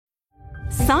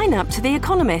Sign up to The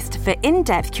Economist for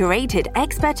in-depth curated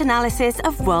expert analysis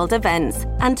of world events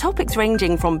and topics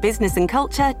ranging from business and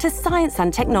culture to science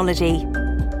and technology.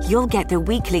 You'll get the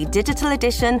weekly digital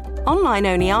edition,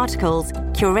 online-only articles,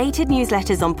 curated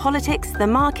newsletters on politics, the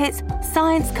markets,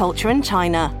 science, culture and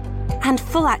China, and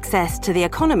full access to The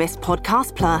Economist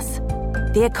Podcast Plus.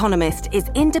 The Economist is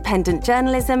independent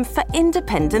journalism for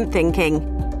independent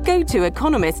thinking. Go to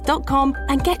economist.com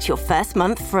and get your first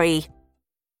month free.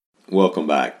 Welcome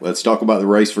back. Let's talk about the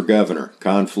race for governor,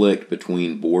 conflict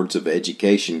between boards of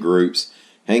education groups,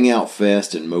 Hangout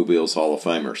Fest, and Mobile's Hall of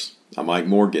Famers. I'm Mike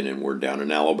Morgan, and we're down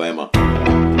in Alabama.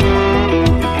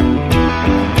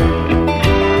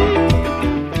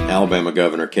 Alabama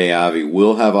Governor Kay Ivey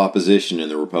will have opposition in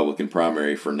the Republican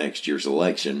primary for next year's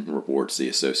election, reports the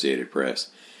Associated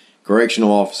Press.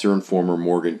 Correctional officer and former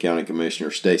Morgan County Commissioner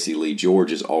Stacey Lee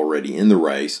George is already in the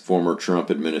race. Former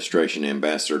Trump administration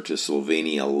ambassador to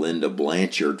Slovenia Linda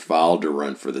Blanchard filed to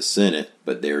run for the Senate,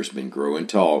 but there's been growing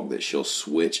talk that she'll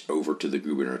switch over to the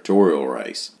gubernatorial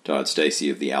race. Todd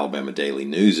Stacey of the Alabama Daily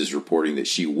News is reporting that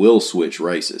she will switch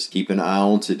races. Keep an eye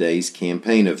on today's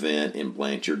campaign event in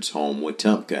Blanchard's home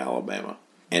Wetumpka, Alabama.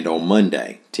 And on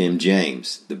Monday, Tim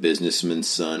James, the businessman's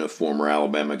son of former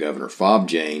Alabama Governor Fob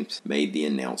James, made the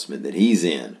announcement that he's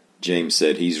in. James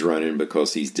said he's running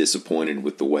because he's disappointed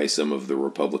with the way some of the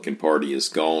Republican Party has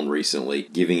gone recently,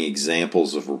 giving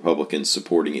examples of Republicans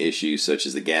supporting issues such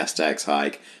as the gas tax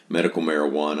hike, medical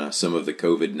marijuana, some of the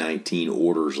COVID-19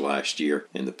 orders last year,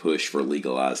 and the push for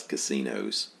legalized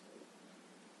casinos.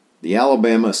 The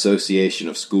Alabama Association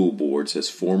of School Boards has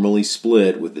formally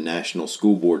split with the National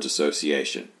School Boards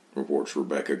Association, reports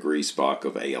Rebecca Griesbach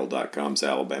of AL.com's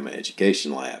Alabama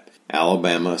Education Lab.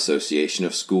 Alabama Association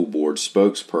of School Boards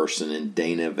spokesperson and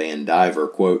Dana Van Diver,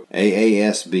 quote,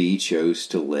 AASB chose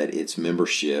to let its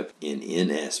membership in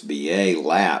NSBA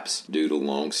lapse due to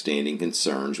long-standing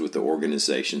concerns with the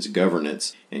organization's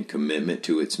governance and commitment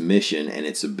to its mission and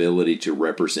its ability to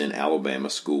represent Alabama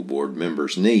school board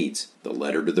members' needs. The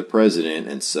letter to the president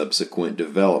and subsequent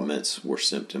developments were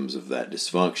symptoms of that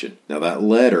dysfunction. Now, that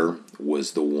letter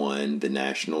was the one the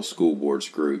National School Boards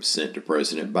Group sent to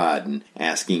President Biden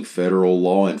asking federal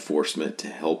law enforcement to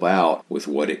help out with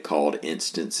what it called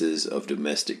instances of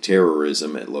domestic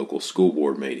terrorism at local school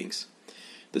board meetings.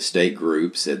 The state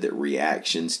group said that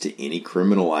reactions to any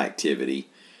criminal activity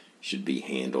should be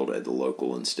handled at the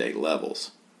local and state levels.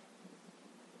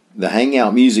 The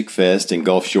Hangout Music Fest in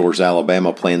Gulf Shores,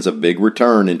 Alabama plans a big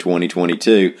return in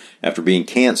 2022 after being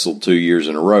canceled 2 years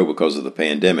in a row because of the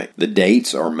pandemic. The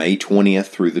dates are May 20th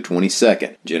through the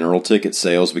 22nd. General ticket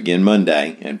sales begin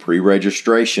Monday, and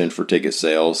pre-registration for ticket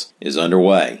sales is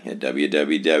underway at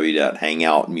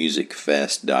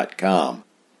www.hangoutmusicfest.com.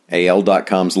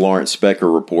 AL.com's Lawrence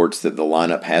Specker reports that the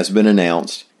lineup has been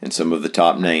announced, and some of the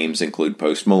top names include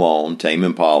Post Malone, Tame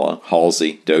Impala,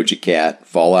 Halsey, Doja Cat,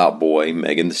 Fall Out Boy,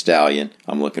 Megan Thee Stallion.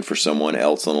 I'm looking for someone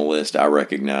else on the list I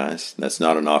recognize. That's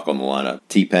not a knock on the lineup.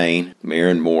 T-Pain,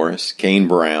 Maren Morris, Kane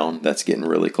Brown. That's getting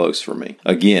really close for me.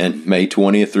 Again, May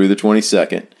 20th through the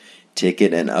 22nd.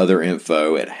 Ticket and other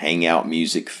info at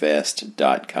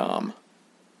hangoutmusicfest.com.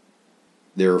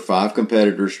 There are 5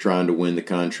 competitors trying to win the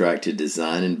contract to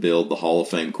design and build the Hall of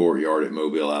Fame courtyard at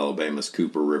Mobile, Alabama's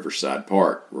Cooper Riverside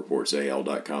Park, reports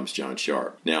AL.com's John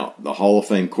Sharp. Now, the Hall of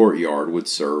Fame courtyard would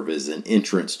serve as an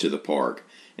entrance to the park,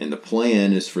 and the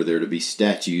plan is for there to be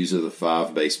statues of the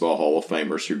 5 baseball Hall of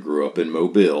Famers who grew up in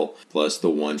Mobile, plus the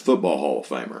 1 football Hall of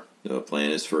Famer. The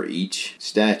plan is for each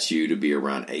statue to be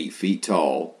around 8 feet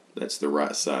tall. That's the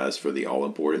right size for the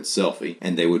all-important selfie,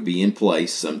 and they would be in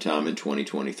place sometime in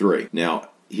 2023. Now,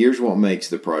 here's what makes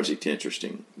the project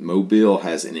interesting. Mobile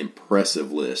has an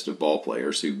impressive list of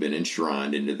ballplayers who've been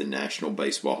enshrined into the National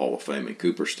Baseball Hall of Fame in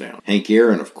Cooperstown. Hank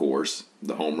Aaron, of course,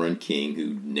 the home run king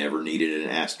who never needed an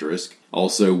asterisk.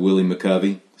 Also Willie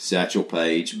McCovey, Satchel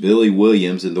Paige, Billy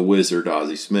Williams, and the Wizard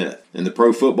Ozzie Smith. And the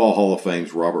Pro Football Hall of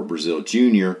Fame's Robert Brazile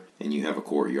Jr., and you have a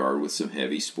courtyard with some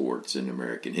heavy sports and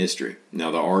American history.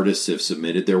 Now, the artists have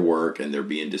submitted their work, and they're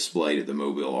being displayed at the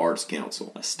Mobile Arts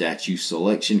Council. A statue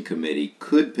selection committee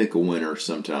could pick a winner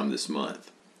sometime this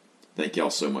month. Thank y'all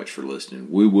so much for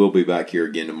listening. We will be back here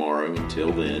again tomorrow.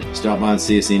 Until then, stop by and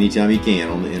see us anytime you can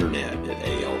on the internet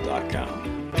at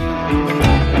al.com.